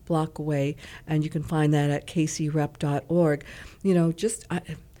 H&R block away, and you can find that at kcrep.org. You know,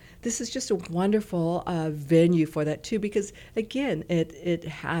 this is just a wonderful venue for that too, because again, it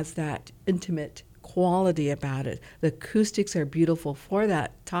has that intimate quality about it. The acoustics are beautiful for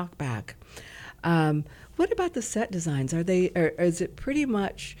that talkback. What about the set designs? Is it pretty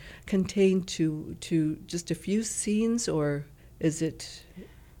much contained to just a few scenes, or is it?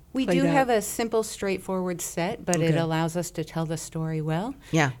 We do have a simple, straightforward set, but it allows us to tell the story well.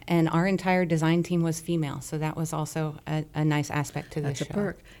 Yeah. And our entire design team was female, so that was also a nice aspect to this show. That's a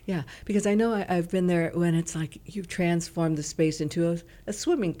perk, yeah. Because I know I've been there when it's like you've transformed the space into a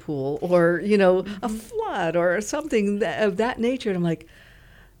swimming pool, or, you know, a flood or something of that nature. And I'm like,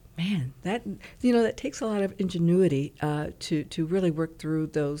 man, that takes a lot of ingenuity to really work through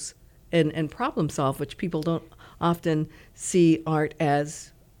those and problem solve, which people don't often see art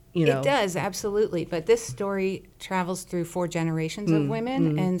as. You know. It does, absolutely. But this story travels through 4 generations of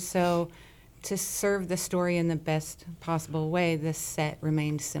women, and so to serve the story in the best possible way, this set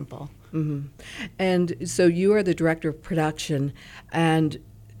remained simple. Mm-hmm. And so you are the director of production, and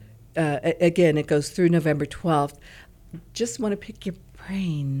again, it goes through November 12th. Just want to pick your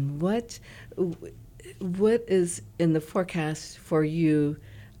brain. What is in the forecast for you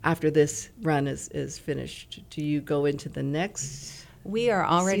after this run is finished? Do you go into the next? We are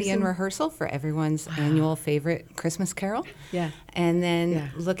already season? in rehearsal for everyone's annual favorite Christmas Carol. Yeah. And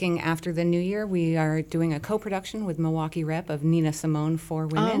then looking after the new year, we are doing a co-production with Milwaukee Rep of Nina Simone for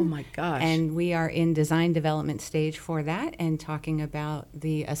Women. Oh, my gosh. And we are in design development stage for that and talking about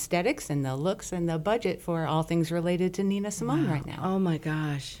the aesthetics and the looks and the budget for all things related to Nina Simone right now. Oh, my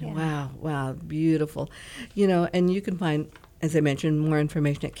gosh. Yeah. Wow. Beautiful. You know, and you can find, as I mentioned, more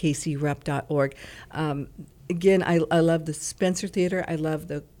information at kcrep.org. Again, I love the Spencer Theater. I love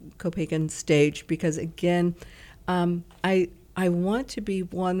the Copacan stage because, again, I want to be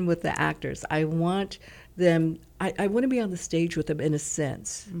one with the actors. I want them. I want to be on the stage with them in a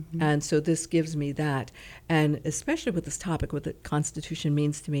sense, and so this gives me that. And especially with this topic, what the Constitution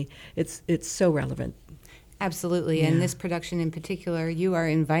means to me, it's so relevant. Absolutely. And this production in particular, you are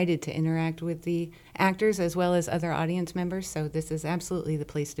invited to interact with the actors as well as other audience members. So this is absolutely the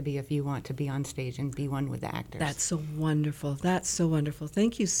place to be if you want to be on stage and be one with the actors. That's so wonderful. That's so wonderful.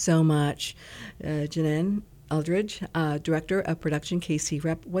 Thank you so much, Janine Eldridge, Director of Production, KC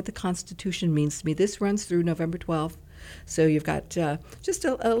Rep, What the Constitution Means to Me. This runs through November 12th. So you've got just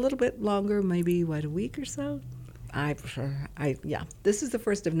a little bit longer, maybe, a week or so? This is the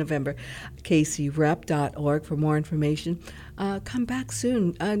 1st of November. kcrep.org for more information. Come back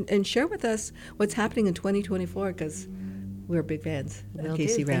soon and share with us what's happening in 2024, because we're big fans of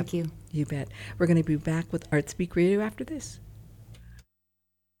KC Rep. Thank you. You bet. We're going to be back with Artspeak Radio after this.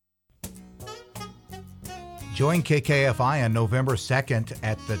 Join KKFI on November 2nd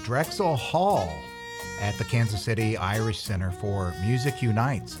at the Drexel Hall at the Kansas City Irish Center for Music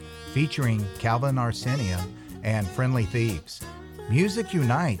Unites, featuring Calvin Arsenia and Friendly Thieves. Music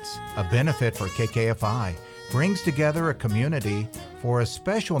Unites, a benefit for KKFI, brings together a community for a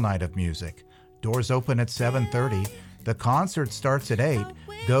special night of music. Doors open at 7:30. The concert starts at 8.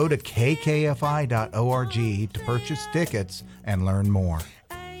 Go to kkfi.org to purchase tickets and learn more.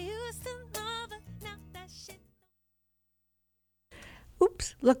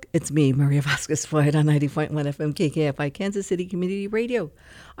 Oops, look, it's me, Maria Vasquez-Floyd on 90.1 FM KKFI, Kansas City Community Radio,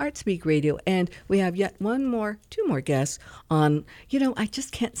 Artspeak Radio, and we have yet two more guests on, I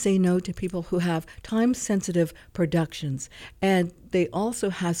just can't say no to people who have time-sensitive productions, and they also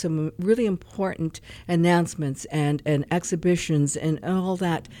have some really important announcements and exhibitions and all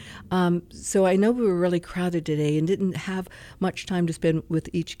that. So I know we were really crowded today and didn't have much time to spend with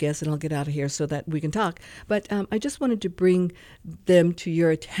each guest, and I'll get out of here so that we can talk. But I just wanted to bring them to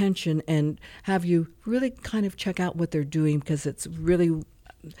your attention and have you really kind of check out what they're doing, because it's really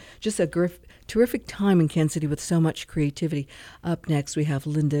just a terrific time in Kansas City with so much creativity. Up next, we have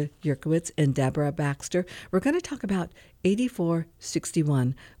Linda Yerkowitz and Deborah Baxter. We're going to talk about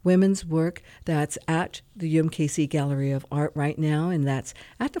 8461, women's work that's at the UMKC Gallery of Art right now, and that's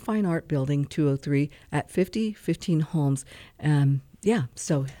at the Fine Art Building, 203 at 5015 Holmes.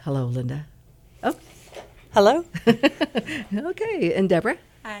 So hello, Linda. Oh. Hello. Okay, and Deborah?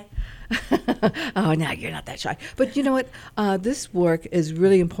 Hi. Oh, now you're not that shy. But you know what? This work is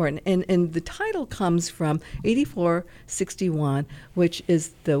really important. And the title comes from 8461, which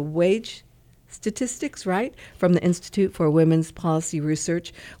is the wage statistics, right? From the Institute for Women's Policy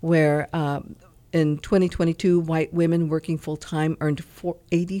Research, where in 2022, white women working full-time earned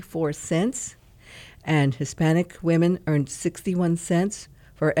 84 cents, and Hispanic women earned 61 cents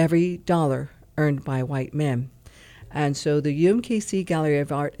for every dollar earned by white men. And so the UMKC Gallery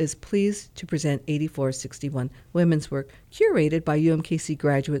of Art is pleased to present 8461, women's work, curated by UMKC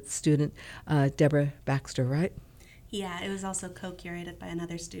graduate student Deborah Baxter, right? Yeah, it was also co-curated by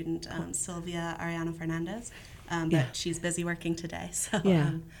another student, Sylvia Ariano Fernandez, but she's busy working today, so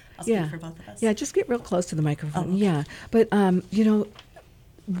I'll speak for both of us. Yeah, just get real close to the microphone. Oh, okay. Yeah, but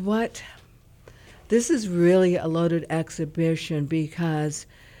this is really a loaded exhibition because,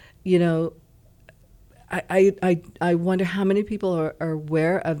 I wonder how many people are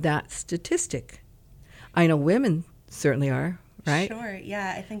aware of that statistic. I know women certainly are, right? Sure,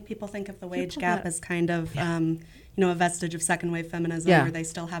 yeah. I think people think of the wage gap as kind of, a vestige of second wave feminism, where they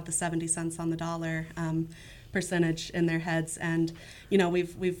still have the 70 cents on the dollar percentage in their heads. And,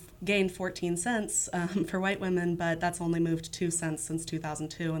 we've gained 14 cents for white women, but that's only moved 2 cents since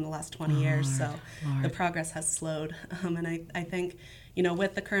 2002 in the last 20 years. So the progress has slowed. And I think,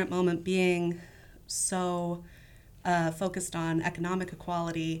 with the current moment being so focused on economic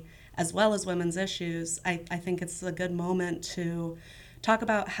equality as well as women's issues, I think it's a good moment to talk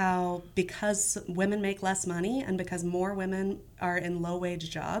about how, because women make less money and because more women are in low-wage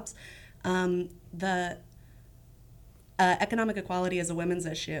jobs, the economic equality is a women's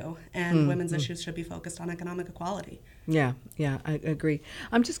issue, and women's issues should be focused on economic equality. Yeah, I agree.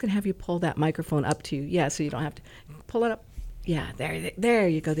 I'm just going to have you pull that microphone up to you. Yeah, so you don't have to pull it up. Yeah, there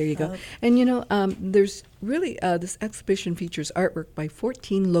you go. Okay. And there's really this exhibition features artwork by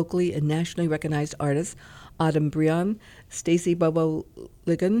 14 locally and nationally recognized artists: Autumn Brion, Stacy Bobo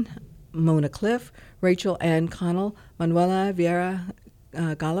Ligon, Mona Cliff, Rachel Ann Connell, Manuela Vieira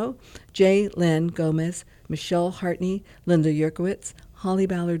Gallo, J. Len Gomez, Michelle Hartney, Linda Yerkowitz, Holly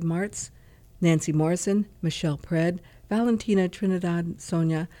Ballard Martz, Nancy Morrison, Michelle Pred, Valentina Trinidad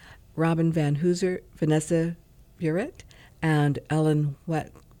Sonia, Robin Van Hooser, Vanessa Buret, and Ellen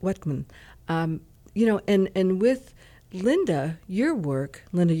Wetman. And with Linda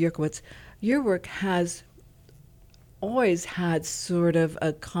Yerkowitz, your work has always had sort of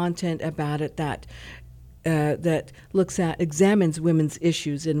a content about it that examines women's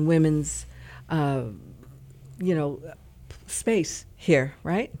issues and women's, space here,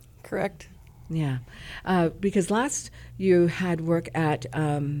 right? Correct. Yeah. Because last you had work at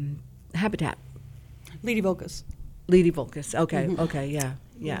Habitat. Lady Volkus. Okay, okay,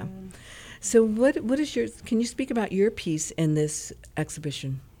 yeah. So what is can you speak about your piece in this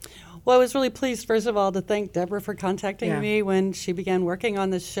exhibition? Well, I was really pleased, first of all, to thank Deborah for contacting me when she began working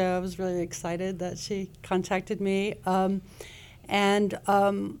on this show. I was really excited that she contacted me.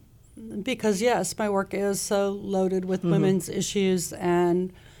 Because, yes, my work is so loaded with women's issues.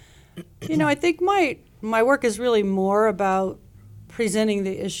 And, I think my work is really more about presenting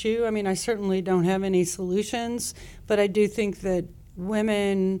the issue. I mean, I certainly don't have any solutions, but I do think that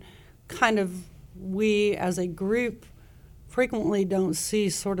women kind of we as a group frequently don't see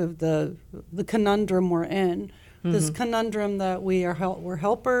sort of the conundrum we're in. This conundrum that we're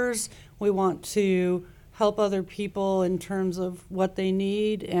helpers, we want to help other people in terms of what they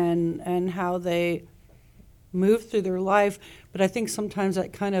need and how they move through their life. But I think sometimes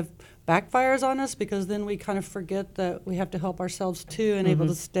that kind of backfires on us, because then we kind of forget that we have to help ourselves too, and able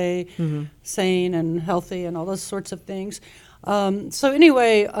to stay sane and healthy and all those sorts of things. So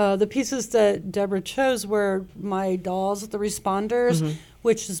anyway, the pieces that Deborah chose were my dolls, the responders,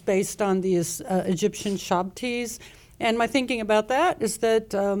 which is based on these Egyptian shabtis. And my thinking about that is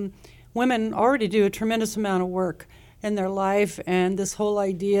that women already do a tremendous amount of work in their life, and this whole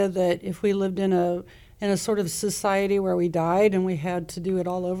idea that if we lived in a sort of society where we died and we had to do it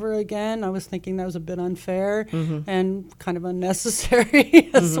all over again, I was thinking that was a bit unfair and kind of unnecessary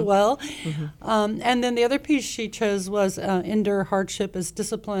as well. And then the other piece she chose was Endure Hardship as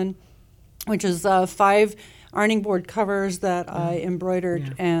Discipline, which is 5 ironing board covers that I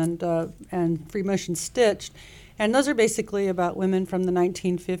embroidered and free motion stitched. And those are basically about women from the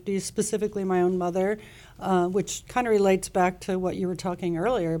 1950s, specifically my own mother, which kind of relates back to what you were talking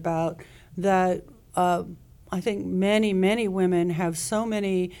earlier about, that I think many, many women have so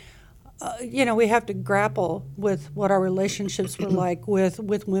many, we have to grapple with what our relationships were like with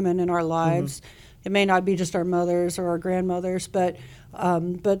women in our lives. It may not be just our mothers or our grandmothers, but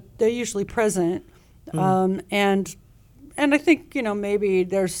they're usually present. And I think, maybe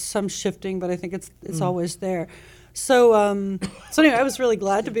there's some shifting, but I think it's always there. So anyway, I was really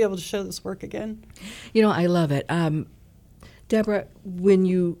glad to be able to show this work again. I love it. Deborah, when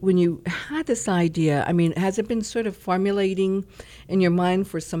you had this idea, I mean, has it been sort of formulating in your mind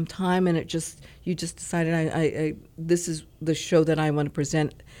for some time, and you just decided I this is the show that I want to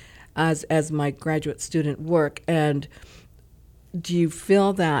present as my graduate student work? And do you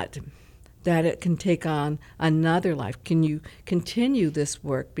feel that it can take on another life? Can you continue this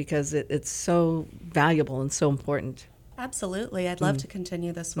work because it's so valuable and so important? Absolutely. I'd love to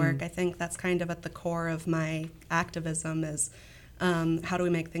continue this work. I think that's kind of at the core of my activism is how do we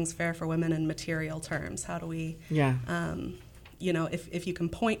make things fair for women in material terms? How do we, if you can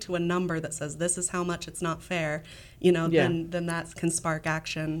point to a number that says this is how much it's not fair, then that can spark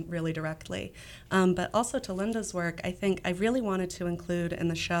action really directly. But also to Linda's work, I think I really wanted to include in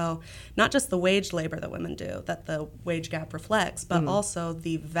the show not just the wage labor that women do, that the wage gap reflects, but also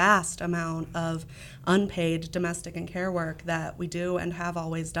the vast amount of unpaid domestic and care work that we do and have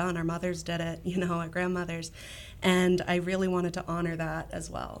always done. Our mothers did it, our grandmothers. And I really wanted to honor that as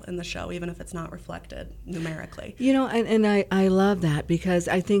well in the show, even if it's not reflected numerically. And I love that, because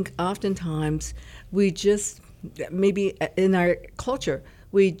I think oftentimes we just, maybe in our culture,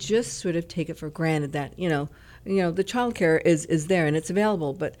 we just sort of take it for granted that, the child care is there and it's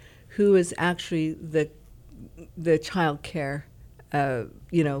available, but who is actually the child care,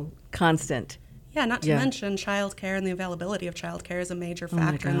 constant? Yeah, not to mention child care, and the availability of child care is a major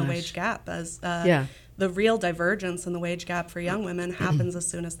factor in the wage gap, as the real divergence in the wage gap for young women happens as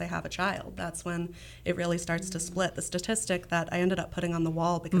soon as they have a child. That's when it really starts to split. The statistic that I ended up putting on the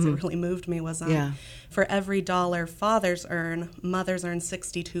wall because it really moved me was for every $1 fathers earn, mothers earn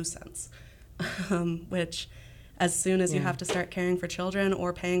 62 cents, which as soon as you have to start caring for children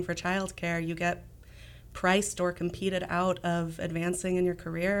or paying for child care, you get priced or competed out of advancing in your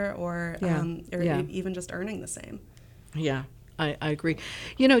career or even just earning the same. Yeah, I agree.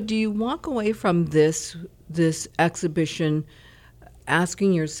 Do you walk away from this exhibition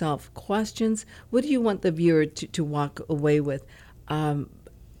asking yourself questions? What do you want the viewer to walk away with?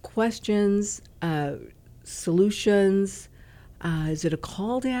 Questions, solutions? Is it a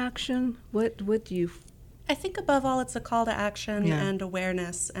call to action? What do you... I think above all, it's a call to action and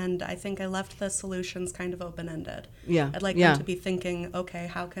awareness, and I think I left the solutions kind of open-ended. I'd like them to be thinking, okay,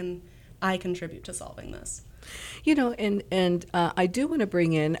 how can I contribute to solving this? And I do want to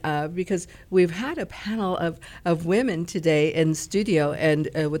bring in, because we've had a panel of women today in studio, and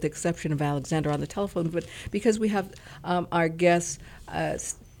with the exception of Alexander on the telephone, but because we have our guests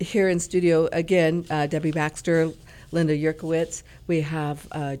here in studio, again, Debbie Baxter, Linda Yerkowitz, we have,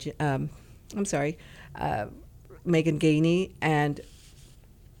 Megan Gainey, and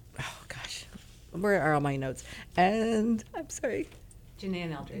where are all my notes? And I'm sorry.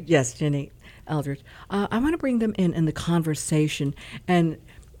 Janae Eldridge. Yes, Janae Eldridge. I want to bring them in the conversation and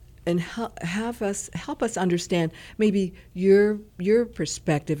help us understand maybe your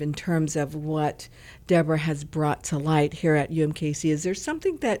perspective in terms of what Deborah has brought to light here at UMKC. Is there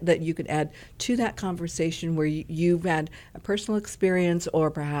something that you could add to that conversation where you've had a personal experience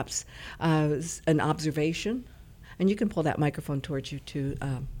or perhaps an observation? And you can pull that microphone towards you too.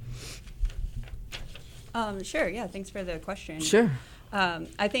 Sure, yeah, thanks for the question. Sure.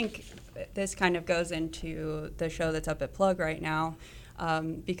 I think this kind of goes into the show that's up at Plug right now,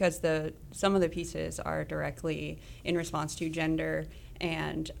 because some of the pieces are directly in response to gender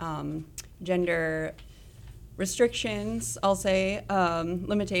and gender restrictions, I'll say,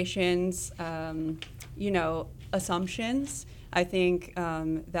 limitations, assumptions. I think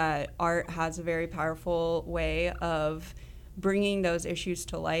that art has a very powerful way of bringing those issues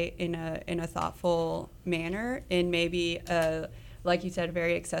to light in a thoughtful manner, in maybe like you said, a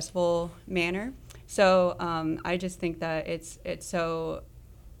very accessible manner. So I just think that it's so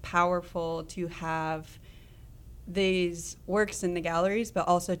powerful to have these works in the galleries, but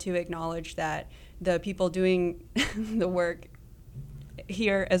also to acknowledge that the people doing the work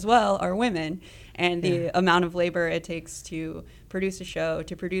here as well are women, and the amount of labor it takes to produce a show,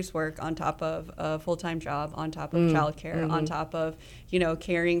 to produce work on top of a full-time job, on top of childcare, on top of,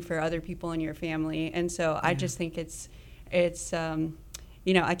 caring for other people in your family. And so I just think it's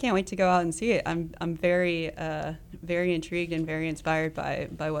I can't wait to go out and see it. I'm very, very intrigued and very inspired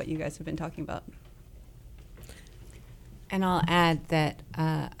by what you guys have been talking about. And I'll add that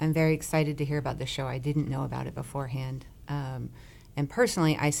I'm very excited to hear about the show. I didn't know about it beforehand. And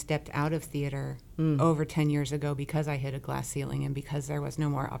personally, I stepped out of theater over 10 years ago because I hit a glass ceiling and because there was no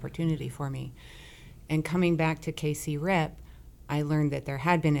more opportunity for me. And coming back to KC Rep, I learned that there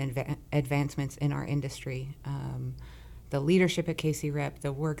had been advancements in our industry. The leadership at KC Rep,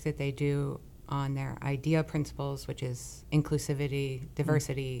 the work that they do on their IDEA principles, which is inclusivity,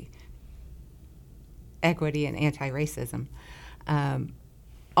 diversity, equity, and anti-racism.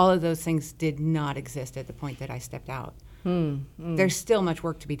 All of those things did not exist at the point that I stepped out. There's still much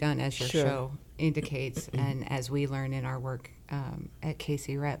work to be done, as your show indicates, and as we learn in our work at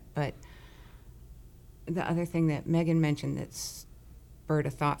KC Rep. But the other thing that Megan mentioned that spurred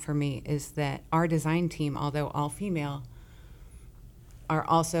a thought for me is that our design team, although all female, are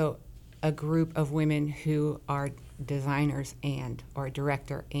also a group of women who are designers or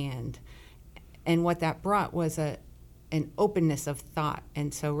director and what that brought was an openness of thought.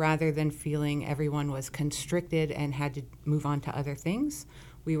 And so rather than feeling everyone was constricted and had to move on to other things,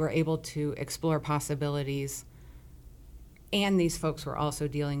 we were able to explore possibilities. And these folks were also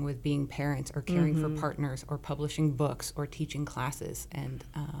dealing with being parents or caring for partners or publishing books or teaching classes. And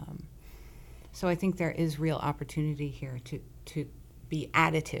so I think there is real opportunity here to be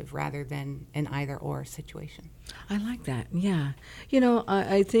additive rather than an either-or situation. I like that, yeah.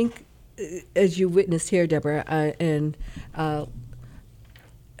 I think, as you witnessed here, Deborah and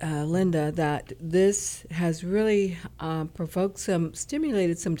Linda, that this has really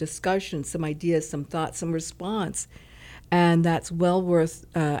stimulated some discussion, some ideas, some thoughts, some response. And that's well worth,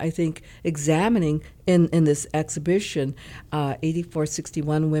 I think, examining in this exhibition,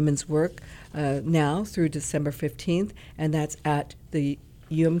 8461 Women's Work, now through December 15th, and that's at the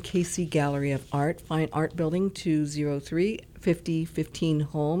UMKC Gallery of Art, Fine Art Building, 203 5015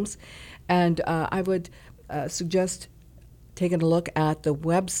 Holmes. And I would suggest taking a look at the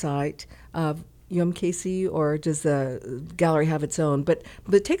website of UMKC, or does the gallery have its own? But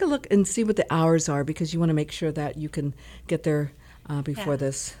take a look and see what the hours are, because you want to make sure that you can get there before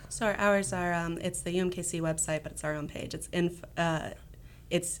this. So our hours are, it's the UMKC website, but it's our own page. It's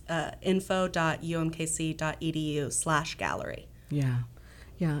info.umkc.edu/gallery. Yeah.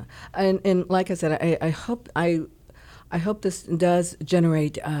 And like I said, I hope this does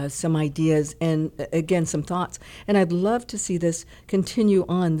generate some ideas and, again, some thoughts. And I'd love to see this continue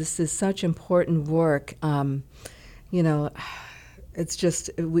on. This is such important work. It's just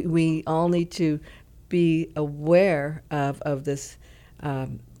we all need to be aware of this,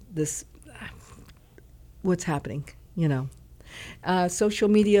 what's happening, Social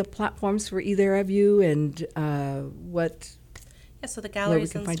media platforms for either of you, and what... Yeah, so the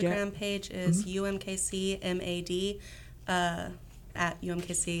gallery's Instagram page is UMKCMAD, at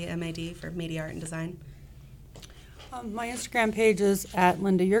UMKCMAD for Media Art and Design. My Instagram page is at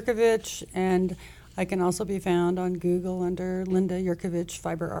Linda Yurkovich, and I can also be found on Google under Linda Yurkovich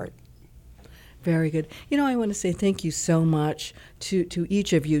Fiber Art. Very good. I want to say thank you so much to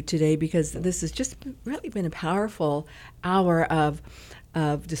each of you today, because this has just really been a powerful hour of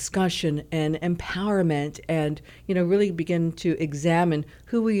discussion and empowerment, and really begin to examine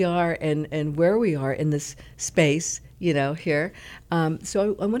who we are and where we are in this space here.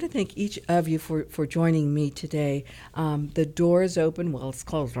 So I want to thank each of you for joining me today. The door is open. Well, it's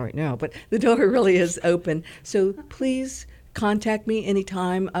closed right now, but the door really is open. So please contact me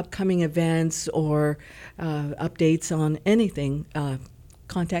anytime, upcoming events or updates on anything.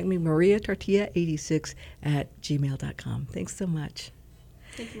 Contact me, mariatortilla86@gmail.com. Thanks so much.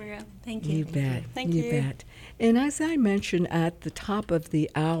 Thank you, Maria. Thank You bet. Thank you you. bet. And as I mentioned at the top of the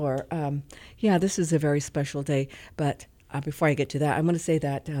hour, this is a very special day. But before I get to that, I'm going to say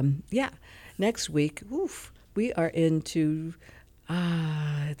that, next week, we are into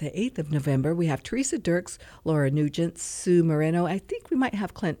the 8th of November. We have Teresa Dirks, Laura Nugent, Sue Moreno. I think we might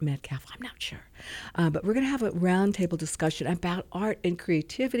have Clint Metcalf. I'm not sure. But we're going to have a roundtable discussion about art and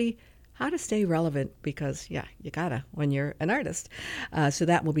creativity, how to stay relevant, because, you gotta when you're an artist. So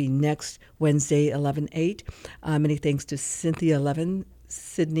that will be next Wednesday, 11/8. Many thanks to Cynthia Levin,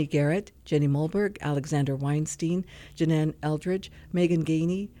 Sydney Garrett, Jenny Mulberg, Alexander Weinstein, Janan Eldridge, Megan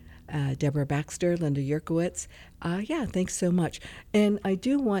Gainey, Deborah Baxter, Linda Yerkowitz. Thanks so much. And I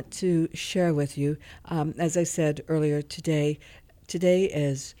do want to share with you, as I said earlier today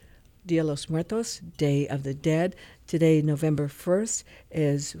is Dia los Muertos, Day of the Dead. Today, November 1st,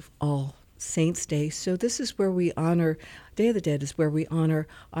 is All Saints Day. So this is where we honor, Day of the Dead is where we honor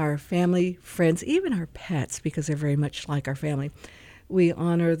our family, friends, even our pets, because they're very much like our family. We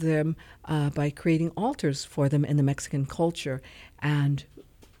honor them by creating altars for them in the Mexican culture, and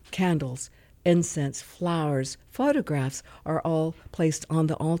candles, incense, flowers, photographs are all placed on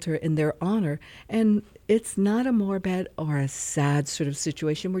the altar in their honor. And it's not a morbid or a sad sort of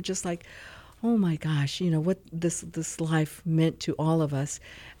situation. We're just like, oh my gosh, what this life meant to all of us.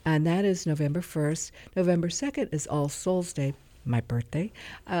 And that is November 1st. November 2nd is All Souls Day, my birthday.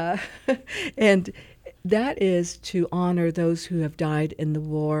 And that is to honor those who have died in the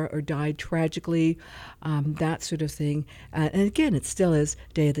war or died tragically, that sort of thing. And again, it still is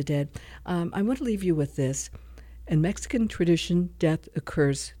Day of the Dead. I want to leave you with this. In Mexican tradition, death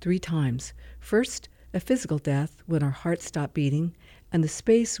occurs 3 times. First, a physical death when our hearts stop beating and the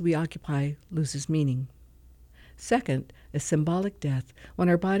space we occupy loses meaning. Second, a symbolic death when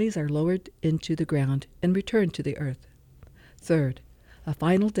our bodies are lowered into the ground and return to the earth. Third, a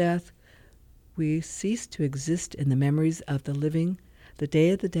final death. We cease to exist in the memories of the living. The Day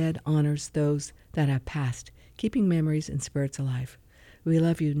of the Dead honors those that have passed, keeping memories and spirits alive. We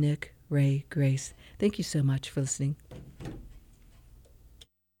love you, Nick, Ray, Grace. Thank you so much for listening.